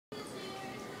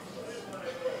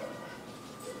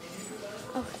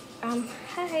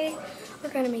Hi,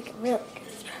 we're going to make a really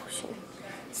good potion.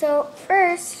 So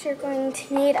first, you're going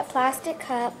to need a plastic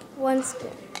cup, 1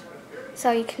 spoon,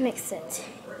 so you can mix it.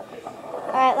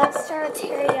 Alright, let's start with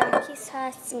teriyaki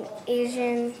sauce and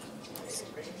Asian,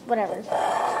 whatever.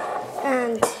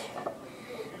 And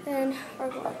then we're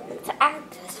going to add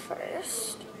this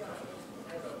first.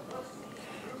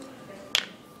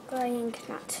 Going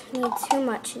not to need too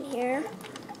much in here.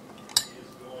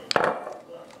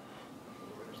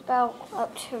 About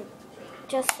up to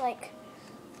just like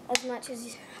as much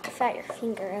as how fat your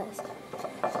finger is.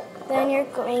 Then you're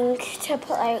going to put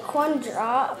like 1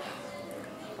 drop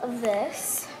of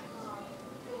this.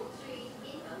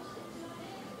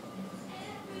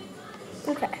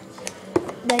 Okay.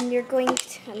 Then you're going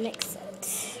to mix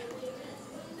it.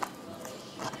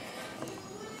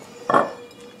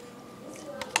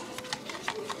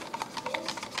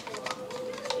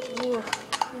 Ooh,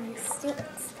 nice.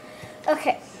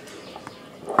 Okay.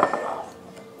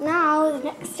 Now the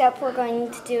next step we're going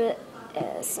to do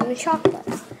is some chocolate.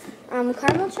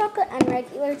 Caramel chocolate and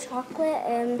regular chocolate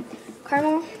and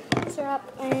caramel syrup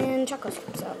and chocolate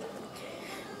syrup. So,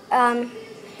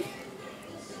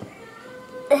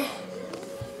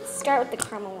 start with the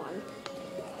caramel one.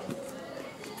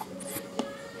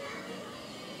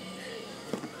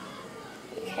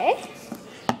 Okay,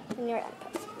 and you're gonna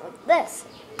put some of this.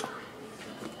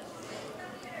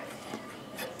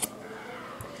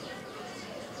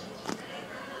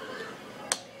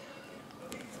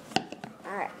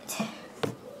 Alright,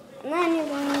 and then you're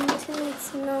going to need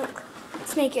some milk.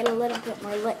 Let's make it a little bit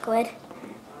more liquid.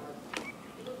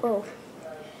 Whoa.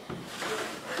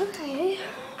 Okay.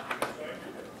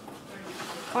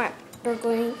 Alright, then you're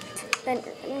going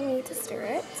to need to stir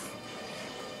it.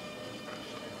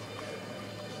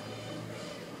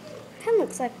 Kind of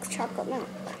looks like chocolate milk.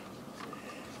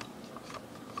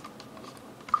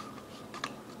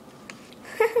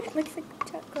 Looks like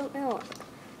chocolate milk.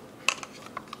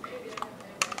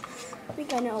 I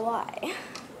think I know why.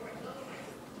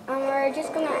 We're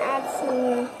just gonna add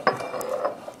some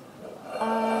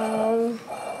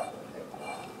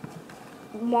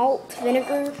malt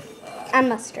vinegar and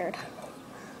mustard.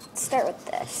 Let's start with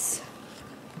this.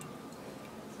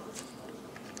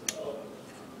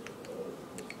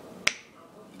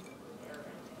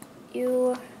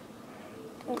 You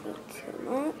don't need too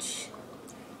much.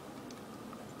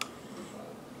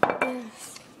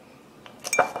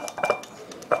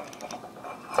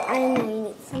 I know you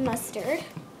need some mustard.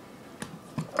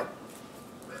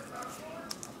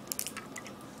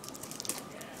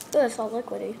 Oh, it's all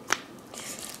liquidy.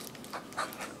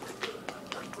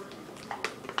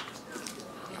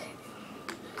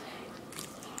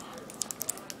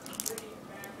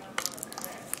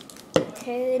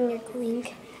 Okay, then you're going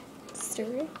to stir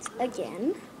it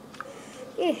again.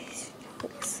 Yes,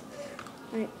 looks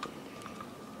like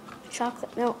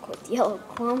chocolate milk with yellow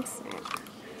clumps in it.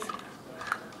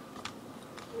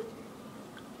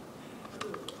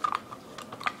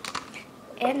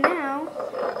 And now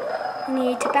you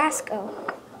need Tabasco.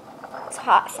 It's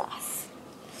hot sauce.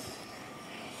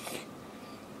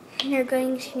 And you're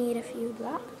going to need a few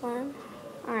black ones.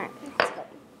 Alright, let's go.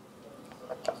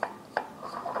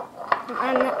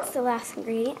 And that's the last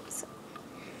ingredient. So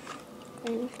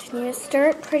I'm going to need to stir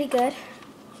it pretty good.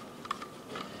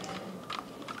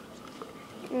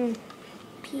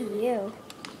 P.U.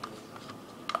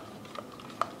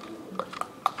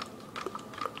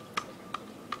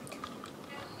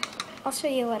 I'll show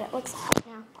you what it looks like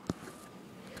now.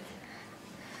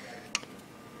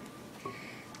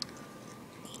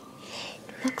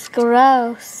 Looks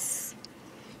gross.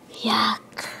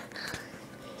 Yuck.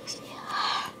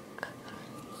 Yuck.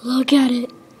 Look at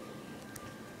it.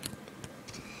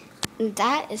 And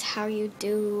that is how you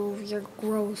do your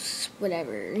gross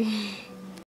whatever.